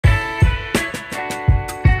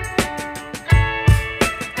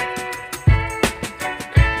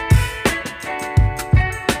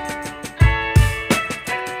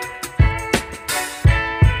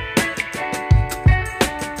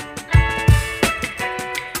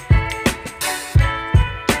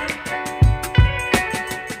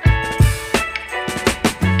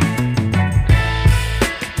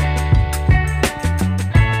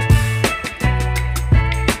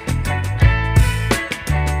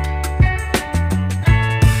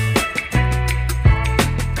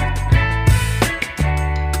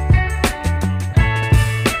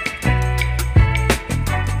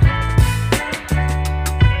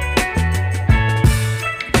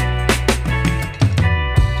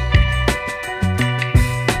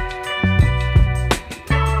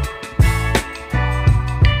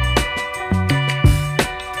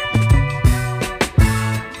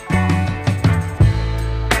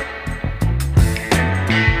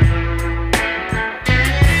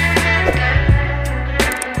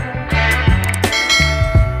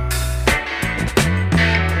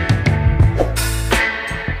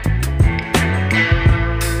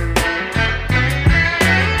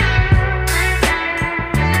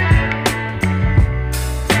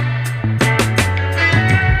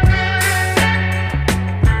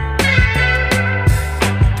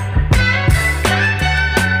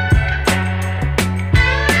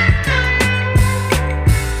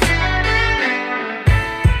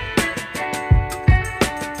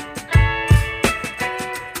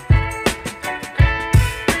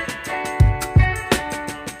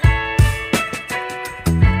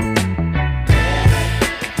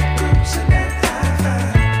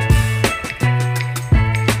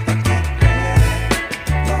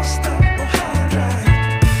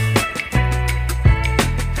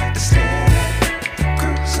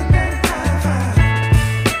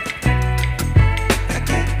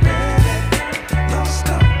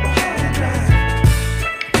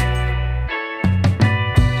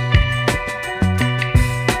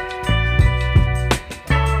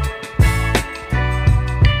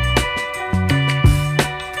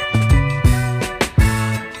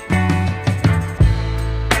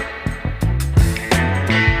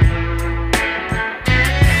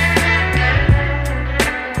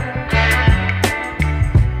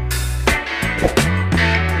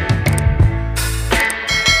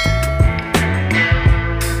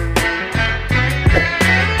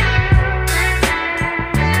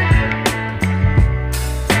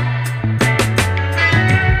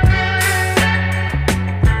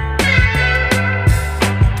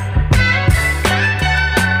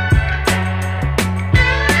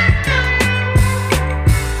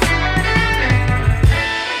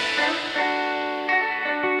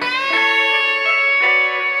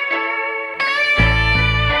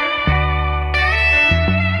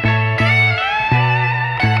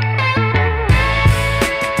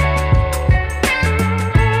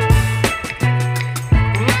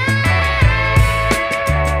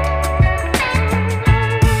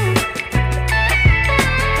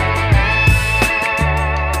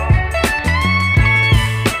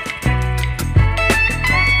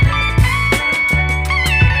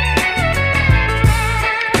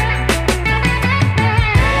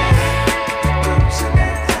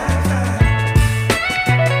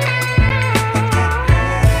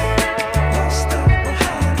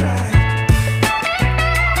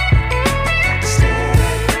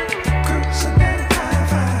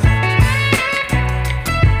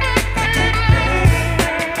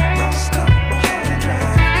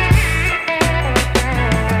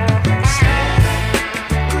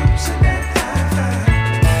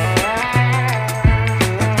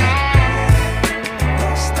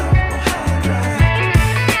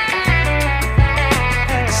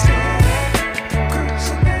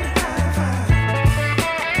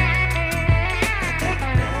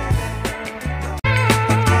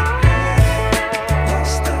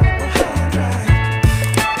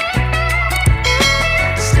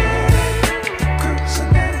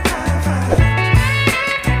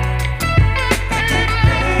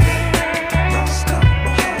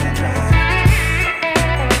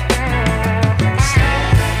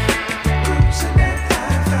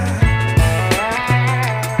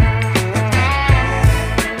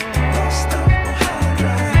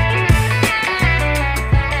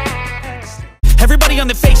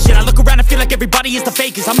everybody is the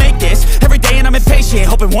fakest. I make this every day and I'm impatient,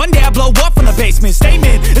 hoping one day I blow up from the basement.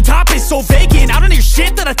 Statement, the top is so vacant, I don't hear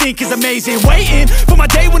shit that I think is amazing. Waiting for my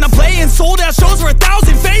day when I'm playing sold out shows for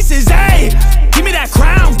 1,000 faces. Hey, give me that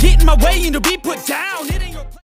crown, get in my way and to be put down. It ain't